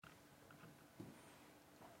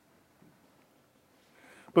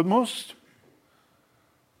But most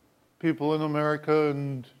people in America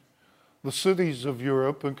and the cities of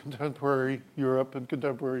Europe and contemporary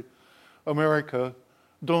America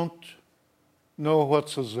don't know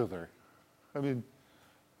what's a zither. I mean,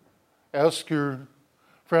 ask your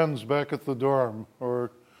friends back at the dorm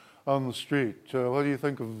or on the street, what do you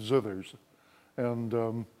think of zithers?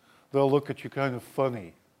 And they'll look at you kind of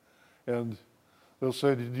funny. And they'll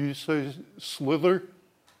say, did you say slither?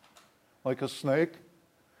 Like a snake?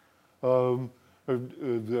 Are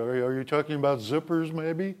you talking about zippers,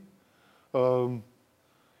 maybe?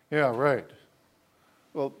 Yeah, right.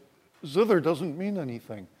 Well, zither doesn't mean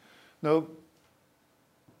anything. Now,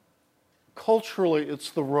 culturally,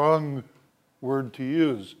 it's the wrong word to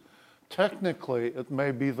use. Technically, it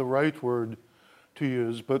may be the right word to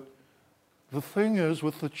use, but the thing is,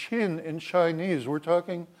 with the qin in Chinese, we're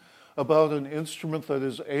talking about an instrument that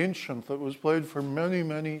is ancient, that was played for many,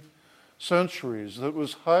 many centuries, that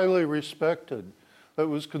was highly respected, that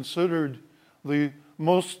was considered the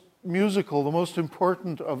most musical, the most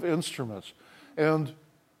important of instruments. And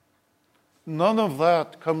none of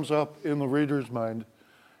that comes up in the reader's mind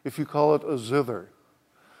if you call it a zither.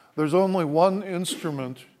 There's only one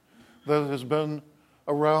instrument that has been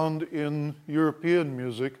around in European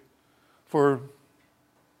music for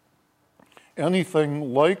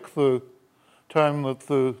anything like the time that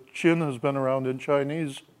the qin has been around in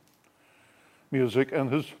Chinese music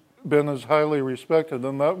and has been as highly respected,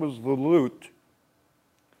 and that was the lute.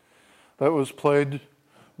 That was played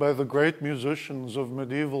by the great musicians of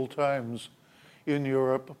medieval times in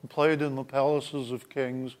Europe, played in the palaces of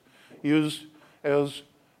kings, used as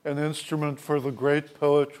an instrument for the great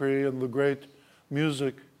poetry and the great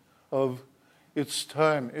music of its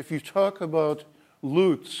time. If you talk about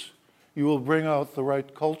lutes, you will bring out the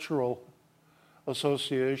right cultural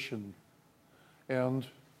association. And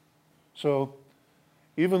so,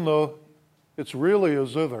 even though it's really a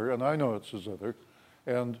zither, and I know it's a zither,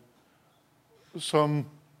 and some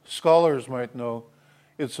scholars might know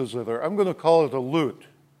it's a zither, I'm going to call it a lute,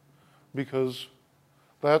 because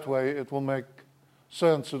that way it will make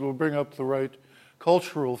sense. It will bring up the right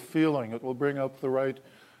cultural feeling. It will bring up the right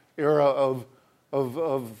era of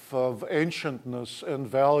ancientness and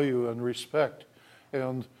value and respect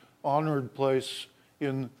and honored place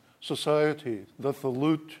in society that the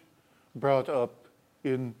lute brought up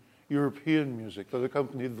in European music, that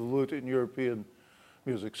accompanied the lute in European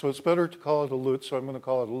music. So it's better to call it a lute, so I'm going to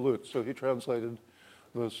call it a lute. So he translated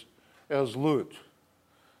this as lute.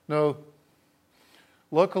 Now,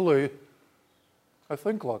 luckily,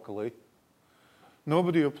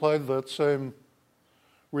 nobody applied that same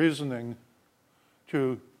reasoning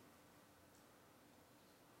to,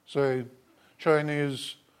 say,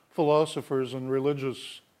 Chinese philosophers and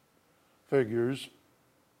religious figures.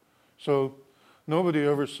 So nobody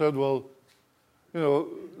ever said, well,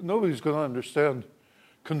 nobody's going to understand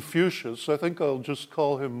Confucius. I think I'll just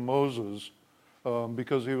call him Moses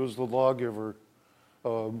because he was the lawgiver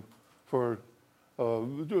for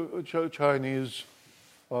Chinese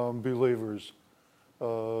believers,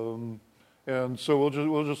 and so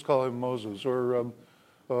we'll just call him Moses. Or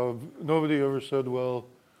nobody ever said, well,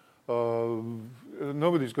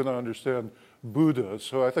 nobody's going to understand Buddha,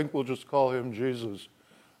 so I think we'll just call him Jesus,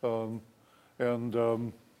 we'll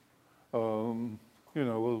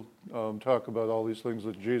talk about all these things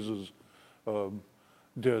that Jesus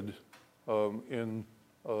did in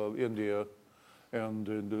India.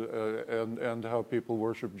 And how people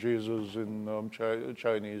worship Jesus in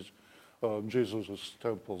Chinese Jesus'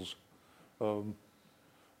 temples.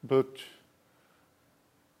 But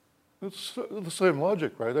it's the same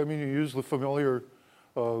logic, right? I mean, you use the familiar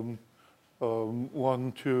one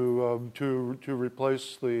to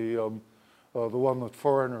replace the one that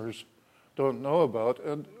foreigners don't know about.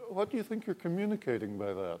 And what do you think you're communicating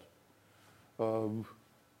by that?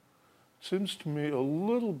 Seems to me a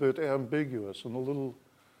little bit ambiguous and a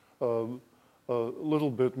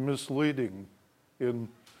little bit misleading in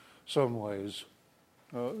some ways.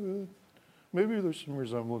 Maybe there's some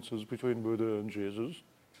resemblances between Buddha and Jesus,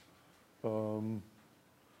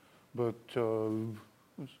 but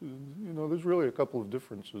there's really a couple of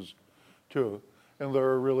differences too, and there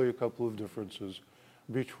are really a couple of differences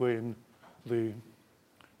between the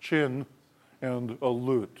qin and a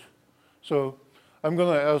lute. So I'm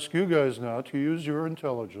going to ask you guys now to use your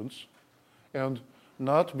intelligence and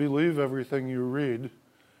not believe everything you read.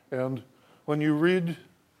 And when you read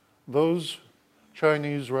those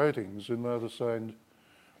Chinese writings in that assigned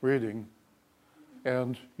reading,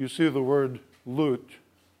 and you see the word lute,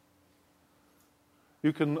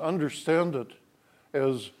 you can understand it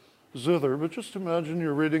as zither, but just imagine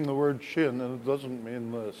you're reading the word chin and it doesn't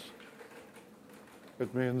mean this.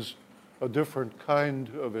 It means a different kind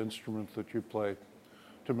of instrument that you play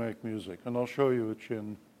to make music. And I'll show you a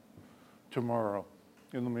chin tomorrow.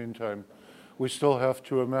 In the meantime, we still have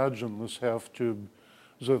to imagine this half-tube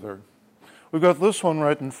zither. We've got this one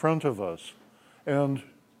right in front of us. And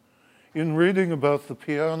in reading about the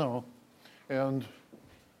piano and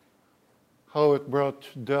how it brought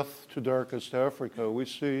death to darkest Africa, we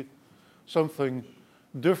see something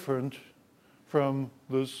different from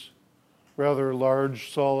this rather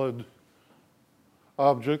large, solid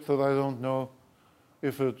object that I don't know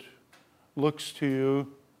if it looks to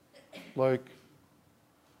you like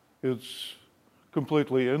it's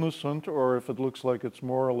completely innocent or if it looks like it's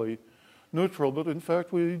morally neutral. But in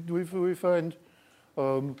fact, we find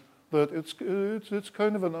that it's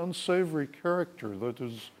kind of an unsavory character that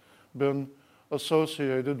has been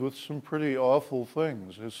associated with some pretty awful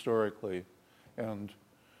things historically and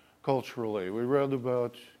culturally. We read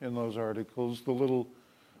about in those articles the little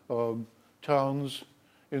towns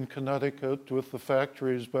in Connecticut with the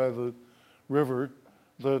factories by the river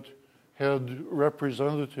that had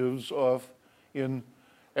representatives off in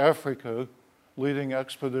Africa leading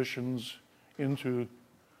expeditions into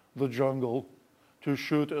the jungle to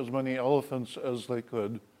shoot as many elephants as they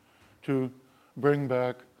could, to bring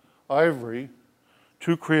back ivory,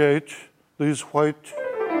 to create these white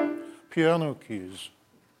piano keys.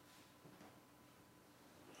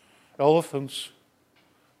 Elephants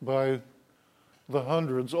by the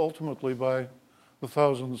hundreds, ultimately by the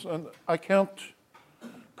thousands. And I can't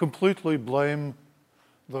completely blame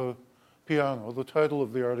the piano. The title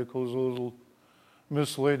of the article is a little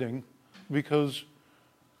misleading because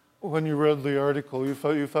when you read the article, you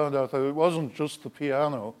found out that it wasn't just the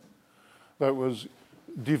piano that was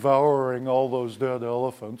devouring all those dead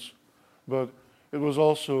elephants, but it was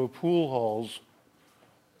also pool halls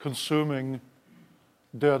consuming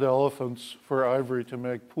dead elephants for ivory to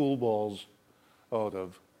make pool balls out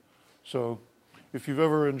of. So if you've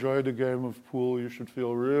ever enjoyed a game of pool, you should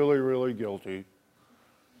feel really, really guilty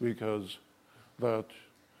because that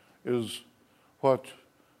is what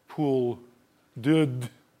pool did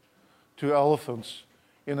to elephants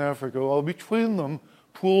in Africa. Well, between them,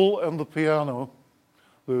 pool and the piano,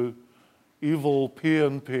 the evil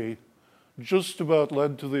PNP, just about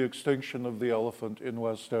led to the extinction of the elephant in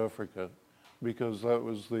West Africa because that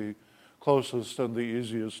was the closest and the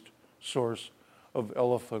easiest source of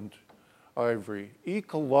elephant ivory.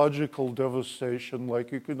 Ecological devastation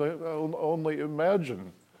like you could only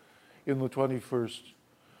imagine in the 21st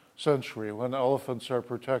century when elephants are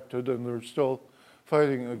protected and they're still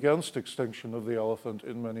fighting against extinction of the elephant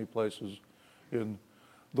in many places in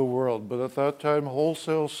the world. But at that time,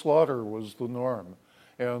 wholesale slaughter was the norm,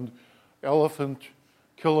 and elephant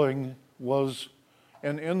killing was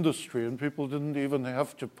an industry, and people didn't even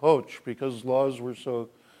have to poach because laws were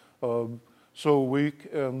so weak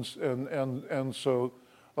and so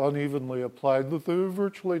unevenly applied that they were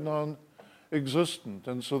virtually non-existent.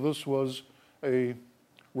 And so this was a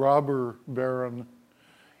robber baron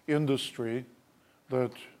industry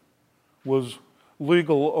that was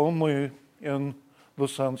legal only in the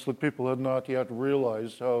sense that people had not yet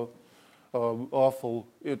realized how awful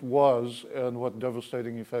it was and what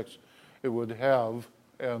devastating effects it would have.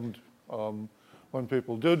 And when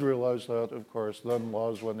people did realize that, of course, then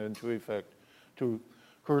laws went into effect to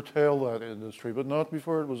curtail that industry, but not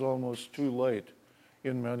before it was almost too late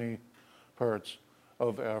in many parts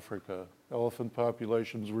of Africa. Elephant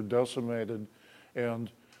populations were decimated, and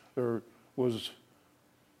there was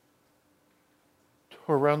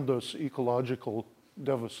horrendous ecological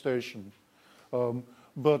devastation.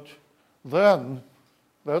 But then,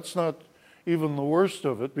 that's not even the worst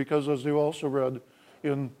of it, because as you also read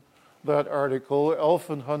in that article,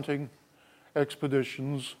 elephant hunting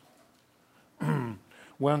expeditions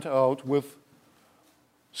went out with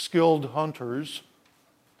skilled hunters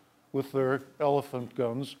with their elephant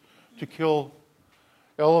guns to kill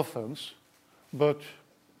elephants. But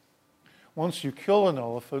once you kill an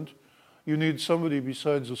elephant, you need somebody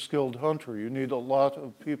besides a skilled hunter. You need a lot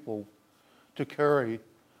of people to carry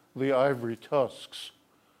the ivory tusks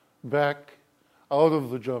back out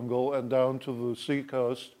of the jungle and down to the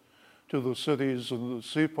seacoast, to the cities and the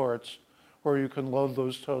seaports where you can load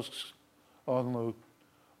those tusks on the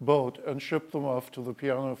boat and ship them off to the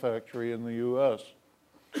piano factory in the US.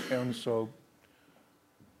 And so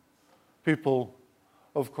people,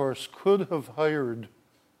 of course, could have hired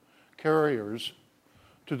carriers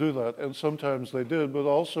to do that, and sometimes they did, but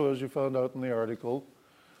also, as you found out in the article,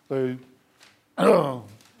 they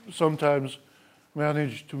sometimes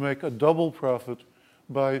managed to make a double profit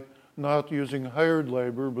by not using hired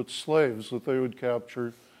labor, but slaves that they would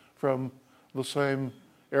capture from the same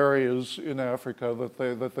areas in Africa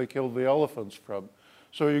that they killed the elephants from.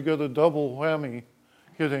 So you get a double whammy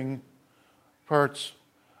hitting parts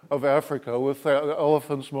of Africa with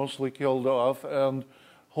elephants mostly killed off and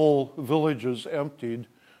whole villages emptied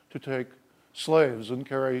to take slaves and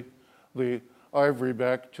carry the ivory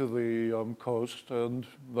back to the coast, and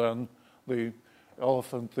then the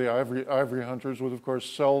ivory hunters would of course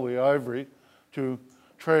sell the ivory to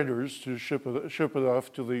traders to ship it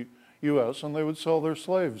off to the U.S., and they would sell their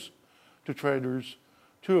slaves to traders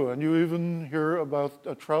too. And you even hear about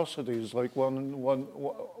atrocities like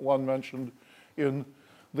one mentioned in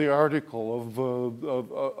the article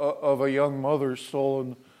of a young mother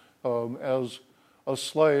stolen as a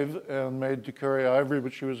slave and made to carry ivory,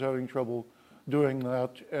 but she was having trouble doing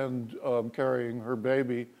that and carrying her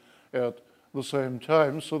baby at the same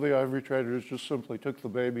time. So the ivory traders just simply took the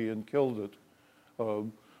baby and killed it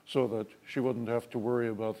so that she wouldn't have to worry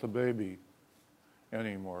about the baby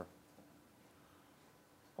anymore.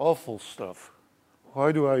 Awful stuff.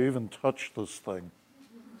 Why do I even touch this thing?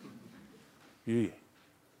 Yee.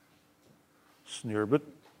 Sneer. But,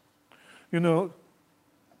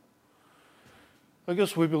 I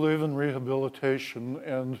guess we believe in rehabilitation,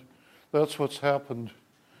 and that's what's happened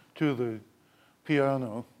to the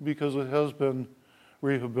piano, because it has been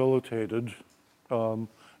rehabilitated.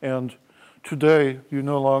 And today, you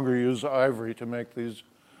no longer use ivory to make these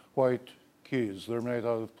white keys. They're made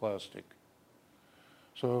out of plastic.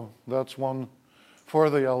 So that's one for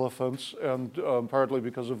the elephants, and partly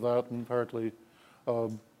because of that, and partly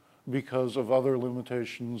because of other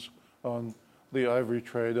limitations on the ivory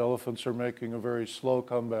trade. Elephants are making a very slow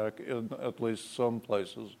comeback in at least some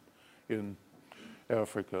places in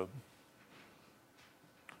Africa.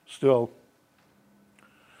 Still,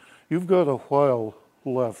 you've got a while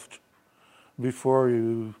left before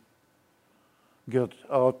you get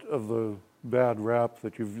out of the bad rap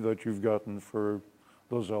that you've gotten for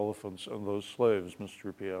those elephants and those slaves,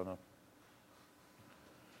 Mr. Piano.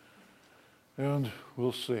 And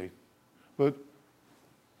we'll see. But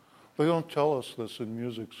they don't tell us this in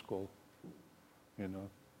music school,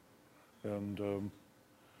 And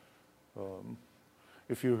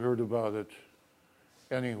if you heard about it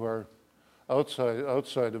anywhere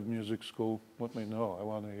outside of music school, let me know. I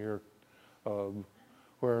want to hear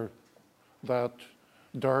where that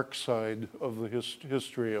dark side of the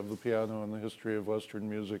history of the piano and the history of Western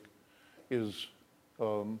music is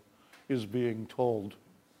being told,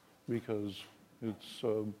 because it's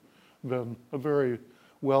been a very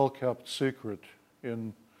well-kept secret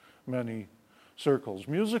in many circles.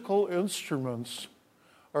 Musical instruments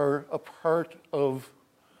are a part of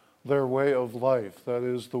their way of life. That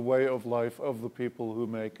is the way of life of the people who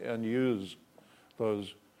make and use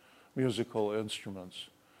those musical instruments.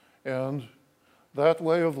 And that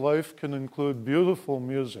way of life can include beautiful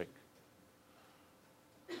music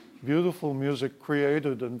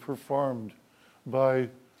created and performed by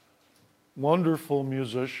wonderful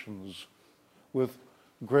musicians with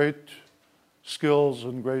great skills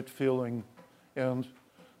and great feeling and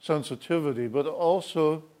sensitivity, but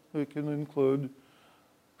also it can include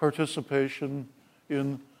participation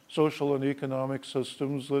in social and economic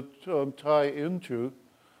systems that tie into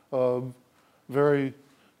very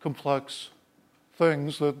complex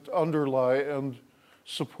things that underlie and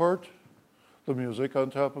support the music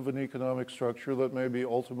on top of an economic structure that may be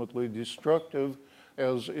ultimately destructive,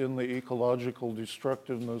 as in the ecological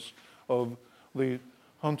destructiveness of the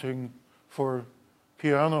hunting for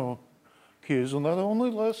piano keys. And that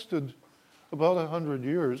only lasted about 100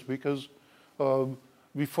 years, because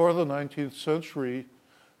before the 19th century,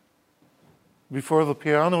 before the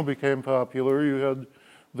piano became popular, you had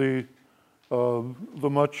the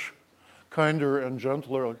much kinder and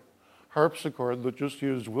gentler harpsichord that just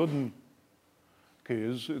used wooden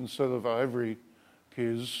keys instead of ivory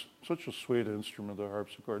keys. Such a sweet instrument, the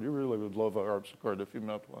harpsichord. You really would love a harpsichord if you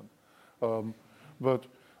met one. But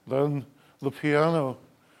then the piano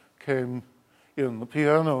came in. The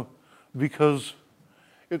piano, because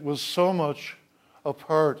it was so much a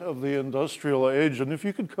part of the industrial age. And if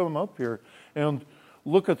you could come up here and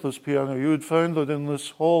look at this piano, you would find that in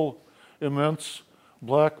this whole immense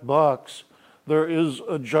black box, there is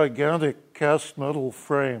a gigantic cast metal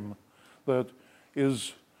frame that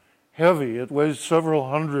is heavy. It weighs several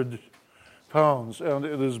hundred pounds, and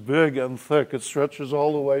it is big and thick. It stretches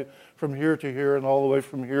all the way from here to here and all the way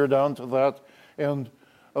from here down to that end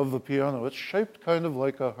of the piano. It's shaped kind of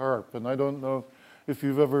like a harp, and I don't know if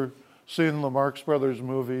you've ever seen the Marx Brothers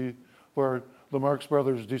movie where the Marx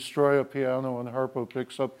Brothers destroy a piano and Harpo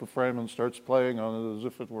picks up the frame and starts playing on it as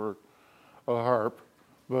if it were a harp.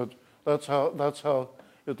 But that's how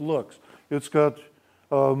it looks. It's got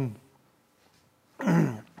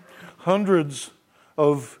hundreds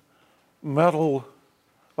of metal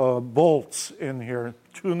bolts in here,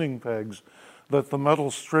 tuning pegs, that the metal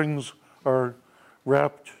strings are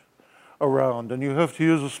wrapped around. And you have to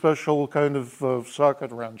use a special kind of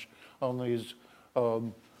socket wrench on these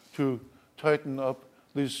to tighten up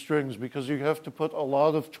these strings, because you have to put a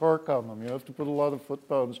lot of torque on them. You have to put a lot of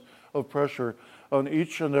foot-pounds of pressure on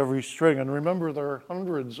each and every string. And remember, there are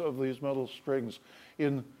hundreds of these metal strings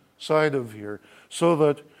inside of here, so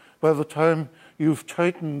that by the time you've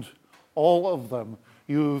tightened all of them,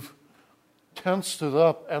 you've tensed it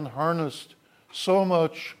up and harnessed so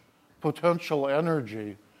much potential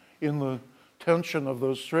energy in the tension of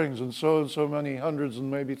those strings, and so many hundreds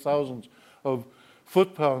and maybe thousands of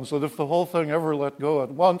foot-pounds, that if the whole thing ever let go at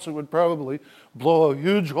once, it would probably blow a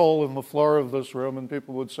huge hole in the floor of this room, and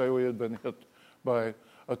people would say we had been hit by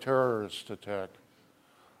a terrorist attack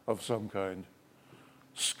of some kind.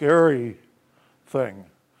 Scary thing.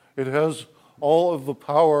 It has all of the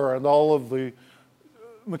power and all of the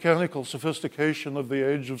mechanical sophistication of the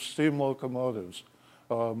age of steam locomotives.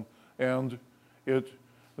 And it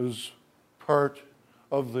is part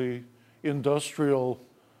of the industrial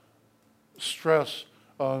stress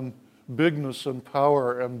on bigness and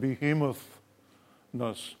power and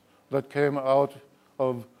behemouthness that came out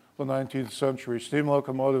of the 19th century. Steam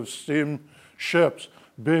locomotives, steam ships,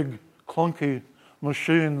 big, clunky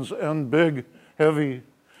machines, and big, heavy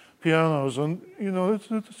pianos. And, you know,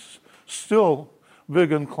 it's still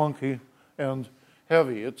big and clunky and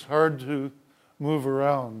heavy. It's hard to move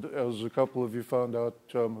around, as a couple of you found out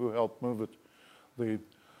who helped move it the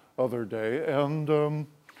other day. And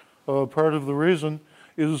part of the reason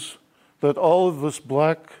is that all of this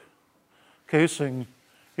black casing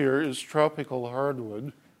here is tropical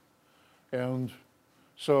hardwood. And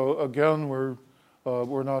so, again, we're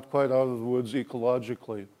not quite out of the woods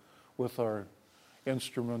ecologically with our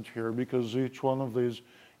instrument here, because each one of these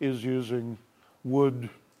is using wood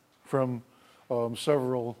from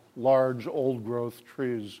several large old-growth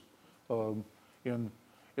trees in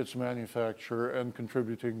its manufacture, and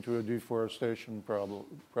contributing to a deforestation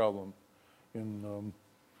problem in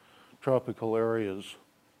tropical areas.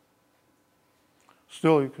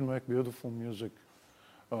 Still, you can make beautiful music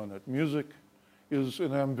on it. Music is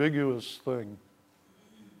an ambiguous thing.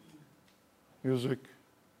 Music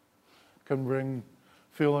can bring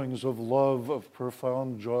feelings of love, of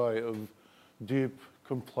profound joy, of deep,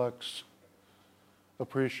 complex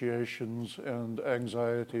appreciations and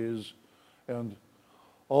anxieties and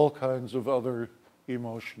all kinds of other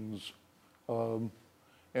emotions.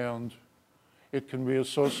 And it can be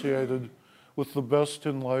associated with the best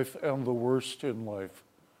in life and the worst in life,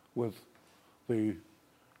 with the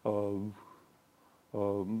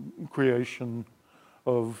creation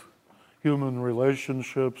of human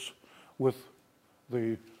relationships, with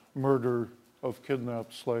the murder of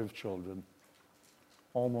kidnapped slave children.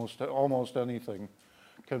 Almost anything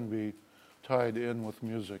can be tied in with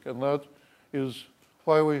music. And that is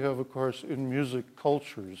why we have a course in music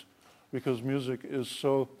cultures, because music is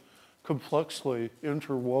so complexly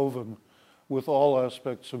interwoven with all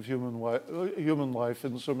aspects of human life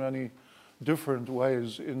in so many different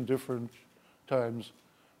ways in different times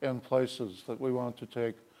and places, that we want to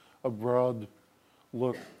take a broad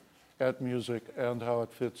look at music and how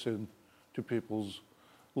it fits into people's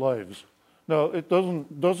lives. Now, it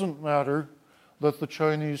doesn't matter that the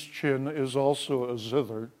Chinese qin is also a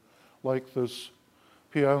zither, like this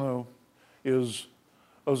piano is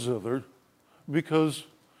a zither, because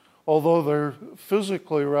although they're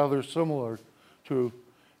physically rather similar to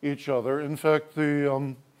each other, in fact,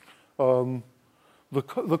 the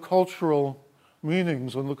cultural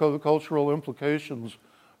meanings and the cultural implications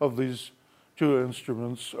of these two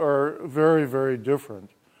instruments are very, very different.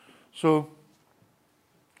 So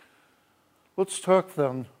let's talk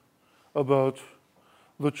then about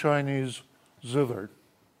the Chinese zither,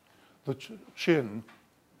 the qin.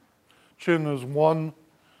 Qin is one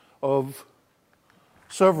of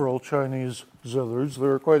several Chinese zithers.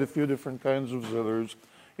 There are quite a few different kinds of zithers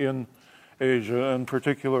in Asia, and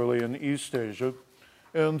particularly in East Asia.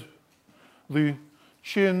 And the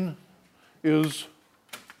qin is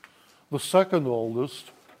the second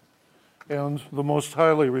oldest and the most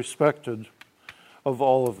highly respected of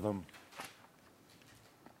all of them.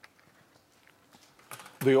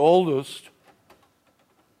 The oldest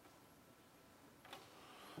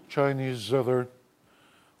Chinese zither,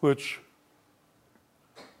 which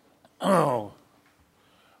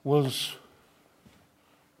was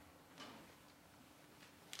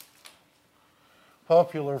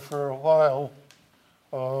popular for a while.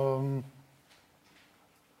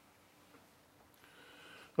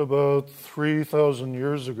 About 3,000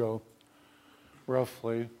 years ago,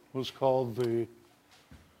 roughly, was called the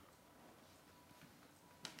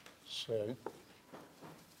Se,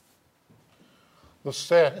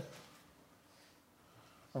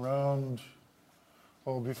 around,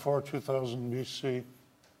 before 2000 BC.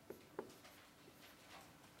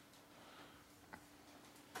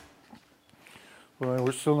 Well,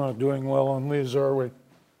 we're still not doing well on these, are we?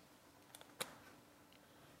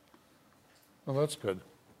 Well, that's good.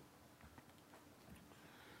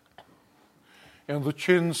 And the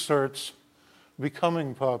Qin starts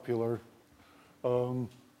becoming popular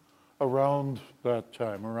around that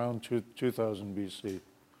time, around 2000 BC.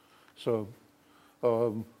 So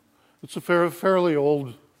it's a fairly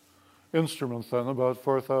old instrument then, about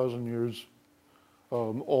 4,000 years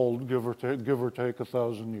old, give or take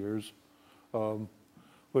 1,000 years,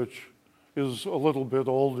 which is a little bit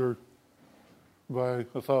older by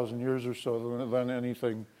 1,000 years or so than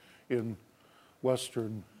anything in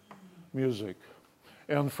Western music.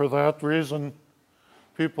 And for that reason,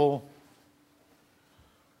 people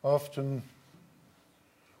often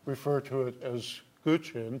refer to it as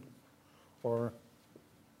Guqin, or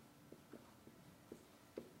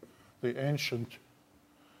the ancient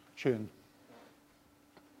Qin,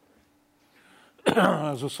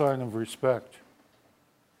 as a sign of respect.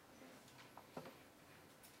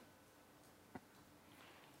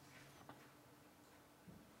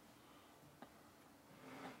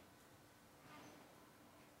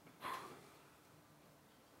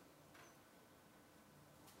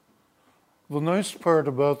 The nice part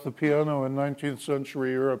about the piano in 19th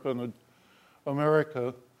century Europe and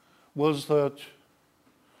America was that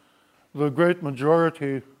the great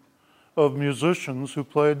majority of musicians who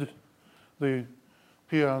played the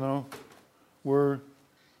piano were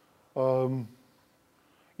young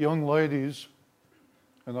ladies,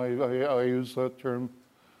 and I use that term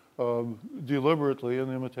deliberately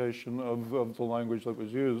in imitation of the language that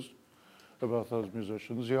was used about those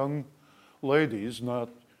musicians. Young ladies, not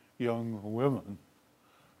young women,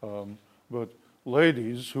 but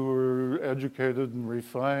ladies who were educated and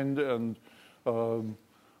refined and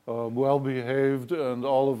well-behaved and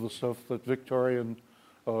all of the stuff that Victorian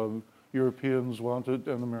Europeans wanted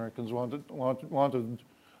and Americans wanted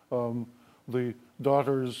the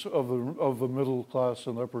daughters of the middle class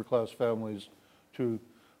and upper class families to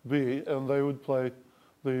be, and they would play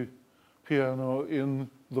the piano in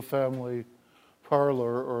the family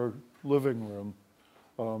parlor or living room,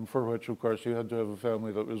 for which, of course, you had to have a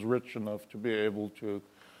family that was rich enough to be able to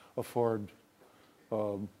afford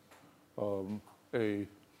a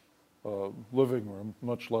living room,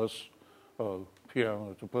 much less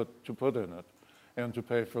piano to put in it, and to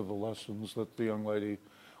pay for the lessons that the young lady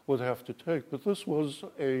would have to take. But this was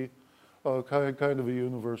a kind of a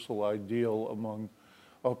universal ideal among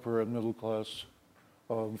upper and middle class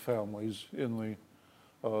families in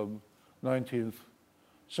the 19th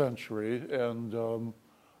century, and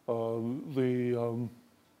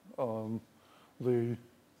the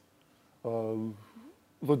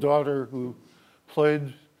daughter who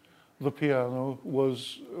played the piano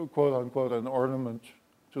was, quote unquote, an ornament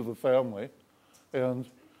to the family, and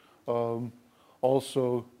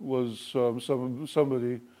also was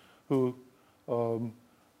somebody who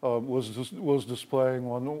was displaying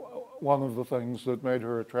one of the things that made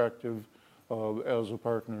her attractive as a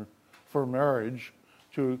partner for marriage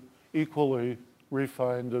to equally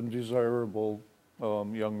refined and desirable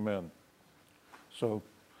young men. So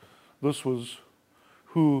this was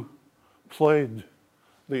who played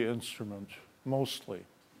the instrument mostly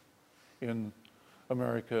in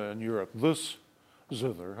America and Europe. This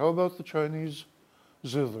zither. How about the Chinese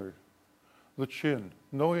zither? The Qin.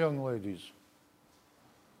 No young ladies.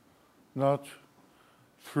 Not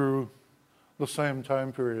through the same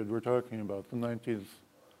time period we're talking about, the 19th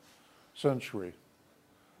century.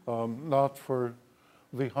 Not for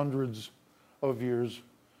the hundreds of years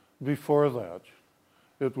before that.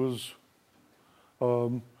 It was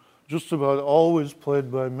just about always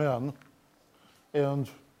played by men, and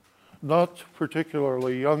not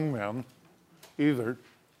particularly young men either.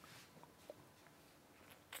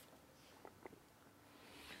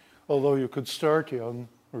 Although you could start young,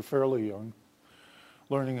 or fairly young,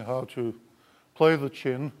 learning how to play the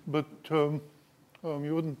Qin, but you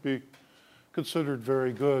wouldn't be considered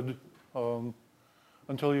very good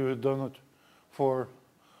until you had done it for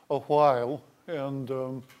a while. And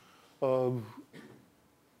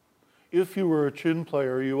if you were a Qin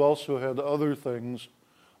player, you also had other things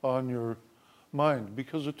on your mind,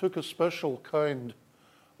 because it took a special kind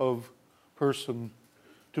of person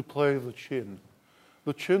to play the qin.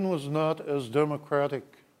 The qin was not as democratic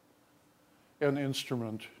an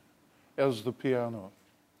instrument as the piano.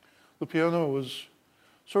 The piano was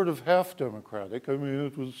sort of half democratic. I mean,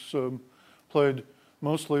 it was played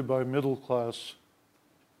mostly by middle-class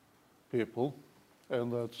people,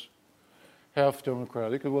 and that's half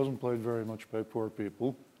democratic. It wasn't played very much by poor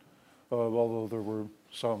people, although there were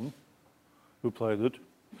some who played it.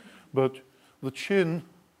 But the qin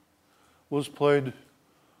was played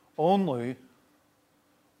only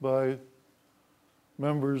by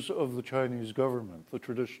members of the Chinese government, the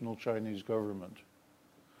traditional Chinese government,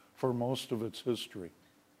 for most of its history.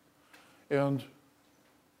 And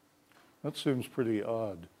that seems pretty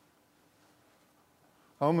odd.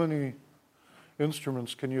 How many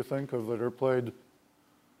instruments can you think of that are played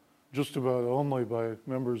just about only by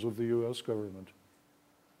members of the U.S. government?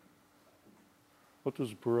 What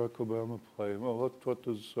does Barack Obama play? Well, what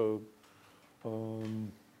does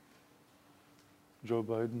Joe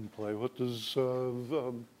Biden play? What does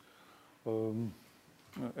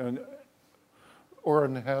and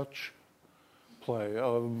Orrin Hatch play?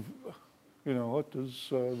 What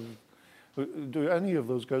does do any of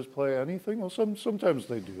those guys play anything? Well, sometimes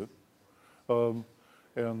they do.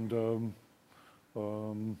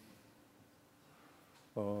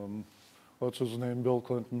 What's his name? Bill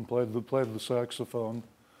Clinton played the saxophone,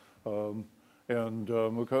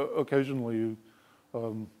 occasionally you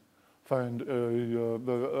find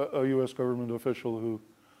a U.S. government official who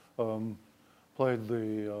played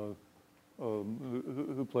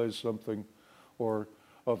who plays something or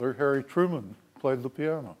other. Harry Truman played the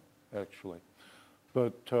piano, actually,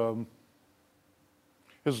 but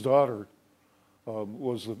his daughter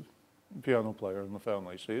was the piano player in the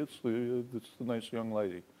family. See, it's the nice young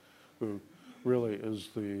lady who really is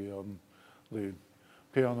the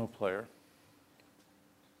piano player.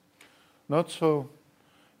 Not so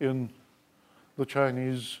in the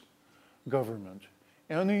Chinese government.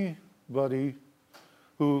 Anybody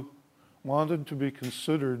who wanted to be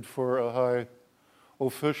considered for a high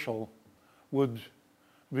official would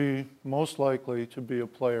be most likely to be a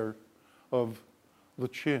player of the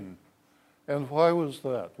qin. And why was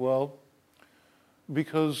that? Well,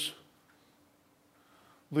 because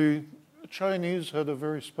the Chinese had a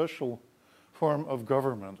very special form of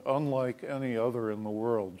government, unlike any other in the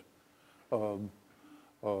world,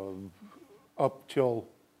 up till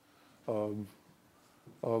the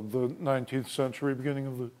 19th century, beginning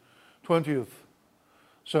of the 20th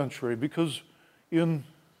century, because in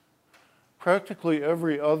practically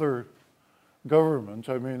every other government,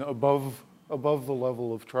 I mean above the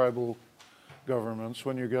level of tribal governments,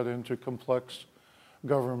 when you get into complex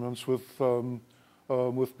governments with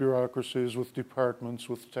bureaucracies, with departments,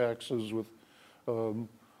 with taxes, with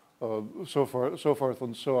so forth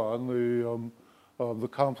and so on, the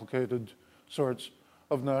complicated sorts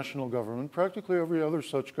of national government. Practically every other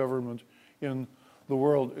such government in the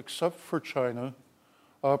world, except for China,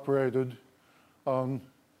 operated on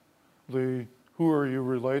the who are you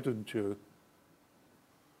related to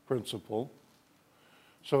principle,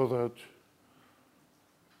 so that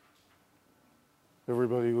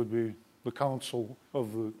everybody would be, the council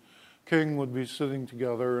of the king would be sitting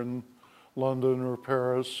together in London or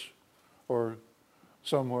Paris or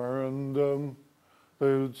somewhere, and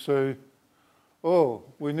they would say, oh,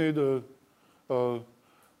 we need a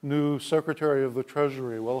new Secretary of the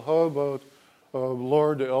Treasury. Well, how about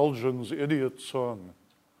Lord Elgin's idiot son?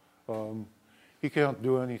 He can't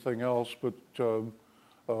do anything else, but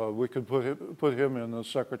we could put him in as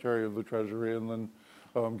Secretary of the Treasury, and then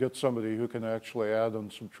get somebody who can actually add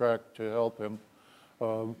and subtract to help him.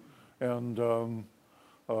 And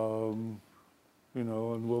we'll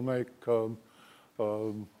make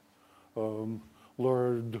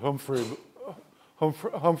Lord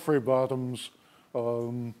Humphrey Bottom's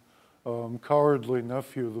cowardly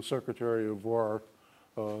nephew the Secretary of War,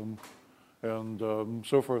 and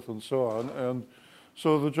so forth and so on. And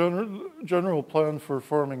so the general plan for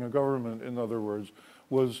forming a government, in other words,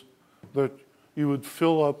 was that you would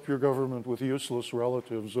fill up your government with useless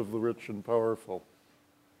relatives of the rich and powerful.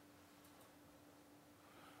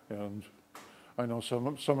 And I know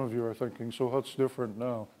some of you are thinking, so what's different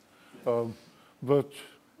now? But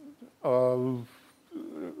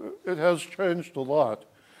it has changed a lot.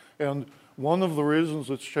 And one of the reasons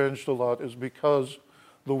it's changed a lot is because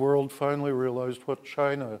the world finally realized what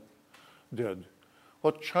China did.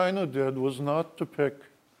 What China did was not to pick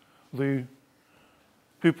the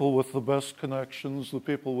people with the best connections, the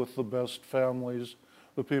people with the best families,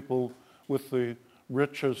 the people with the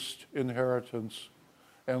richest inheritance,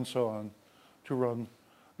 and so on, to run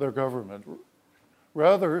their government.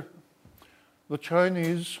 Rather, the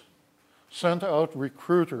Chinese sent out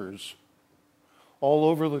recruiters all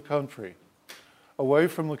over the country, away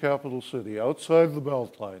from the capital city, outside the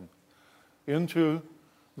Beltline, into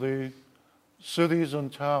the cities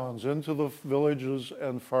and towns, into the villages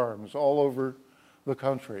and farms all over the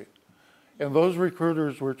country. And those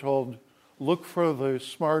recruiters were told, look for the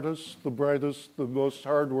smartest, the brightest, the most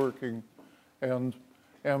hardworking and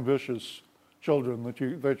ambitious children that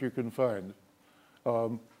you can find.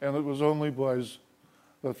 And it was only boys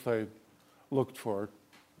that they looked for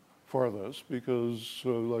this, because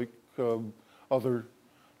other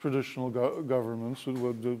traditional governments, it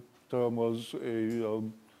was a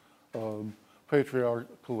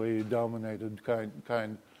patriarchally dominated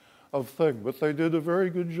kind of thing. But they did a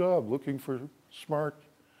very good job looking for smart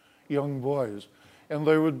young boys. And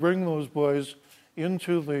they would bring those boys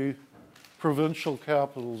into the provincial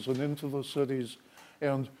capitals and into the cities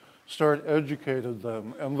and start educating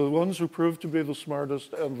them. And the ones who proved to be the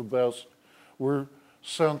smartest and the best were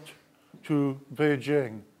sent to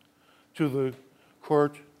Beijing, to the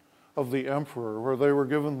court of the emperor, where they were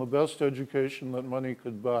given the best education that money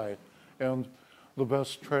could buy and the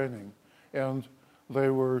best training. And they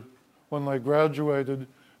were, when they graduated,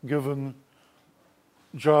 given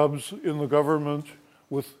jobs in the government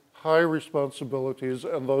with high responsibilities,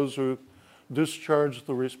 and those who discharged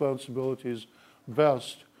the responsibilities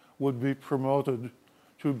best would be promoted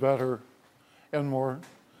to better and more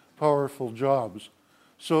powerful jobs.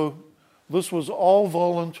 So this was all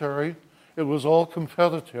voluntary, it was all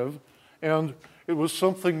competitive, and it was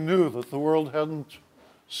something new that the world hadn't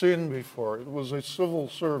seen before. It was a civil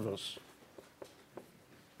service.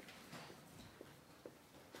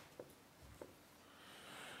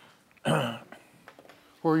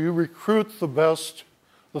 Where you recruit the best,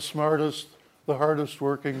 the smartest, the hardest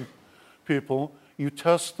working people, you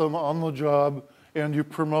test them on the job, and you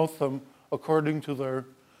promote them according to their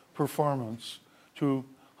performance to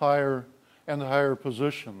higher and higher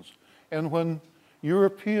positions. And when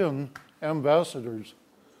European ambassadors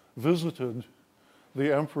visited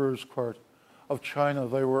the emperor's court of China,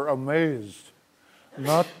 they were amazed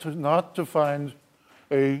not to find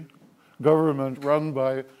a government run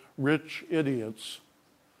by rich idiots,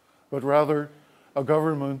 but rather a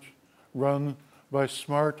government run by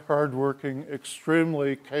smart, hardworking,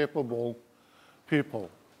 extremely capable people,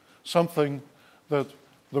 something that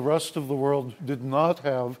the rest of the world did not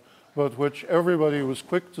have, but which everybody was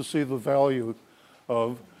quick to see the value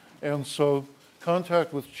of. And so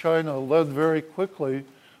contact with China led very quickly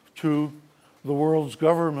to the world's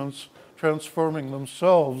governments transforming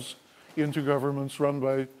themselves into governments run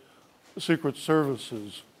by secret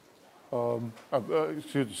services.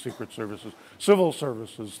 Civil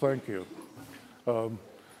services. Thank you.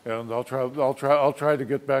 And I'll try to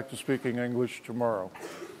get back to speaking English tomorrow.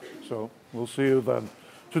 So we'll see you then.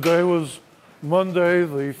 Today was Monday,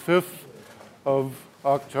 the 5th of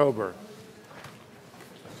October.